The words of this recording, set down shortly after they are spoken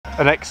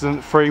an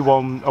excellent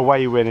 3-1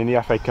 away win in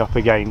the FA Cup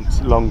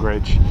against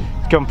Longridge.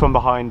 Come from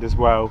behind as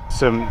well.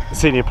 Some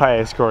senior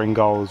players scoring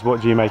goals.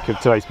 What do you make of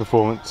today's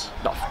performance?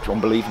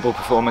 Unbelievable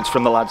performance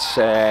from the lads.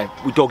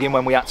 We dug in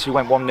when we had to.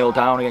 Went 1-0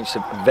 down against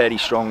a very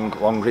strong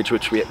Longridge,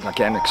 which we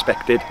again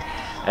expected.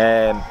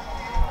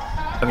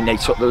 I mean, they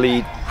took the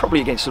lead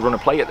probably against the run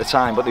of play at the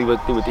time, but they were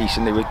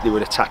decent. They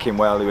were attacking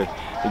well. They were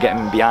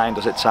getting behind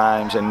us at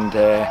times, and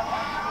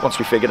once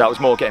we figured out it was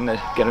more getting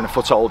a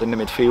foothold in the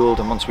midfield,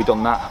 and once we'd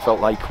done that, I felt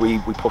like we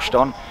pushed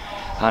on.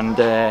 And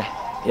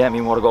yeah, I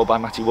mean, what a goal by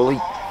Matty Woolley.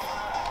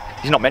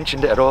 He's not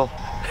mentioned it at all.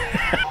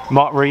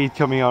 Mark Reed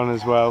coming on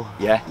as well.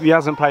 Yeah. He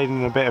hasn't played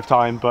in a bit of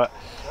time, but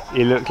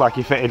he looked like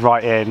he fitted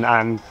right in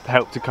and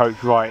helped to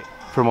coach right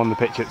from on the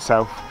pitch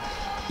itself.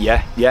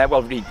 Yeah,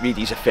 well,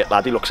 Reedy's a fit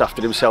lad. He looks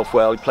after himself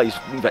well. He plays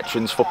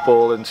veterans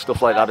football and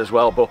stuff like that as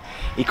well. But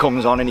he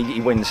comes on and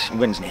he wins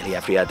nearly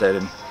every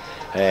header,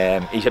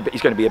 and he's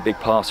going to be a big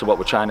part of what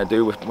we're trying to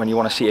do when you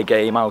want to see a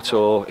game out,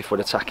 or if we're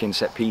attacking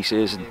set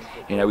pieces. And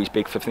you know, he's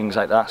big for things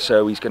like that,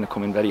 so he's going to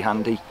come in very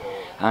handy.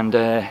 And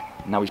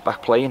now he's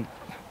back playing.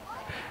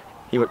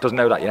 He doesn't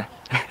know that yet.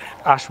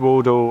 Ash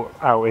Wardle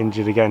out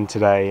injured again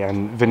today,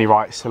 and Vinnie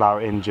Wright still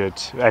out injured.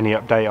 Any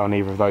update on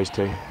either of those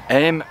two?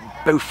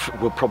 Both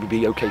will probably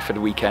be okay for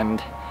the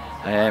weekend.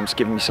 It's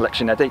giving me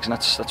selection headaches, and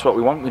that's what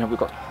we want. You know, we've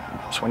got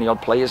 20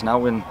 odd players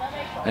now, and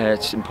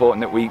it's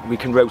important that we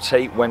can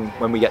rotate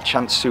when we get a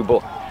chance to.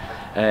 But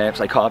it's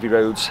like Harvey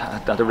Rhodes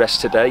had a rest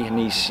today, and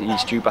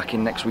he's due back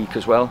in next week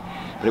as well.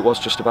 But it was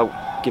just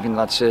about giving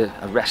lads a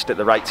rest at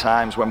the right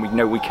times when we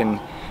know we can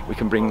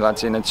bring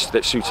lads in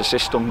that suit a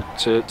system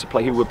to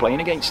play who we're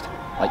playing against,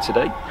 like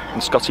today.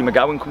 And Scotty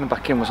McGowan coming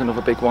back in was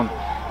another big one,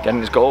 getting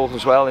his goal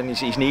as well, and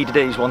he's needed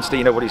it. He's wants to,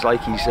 you know what he's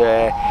like. He's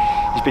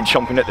been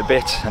chomping at the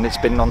bit, and it's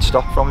been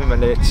non-stop from him,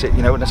 and it's,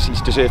 you know, and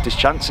he's deserved his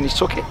chance, and he's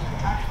took it.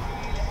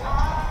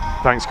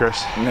 Thanks,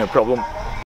 Chris. No problem.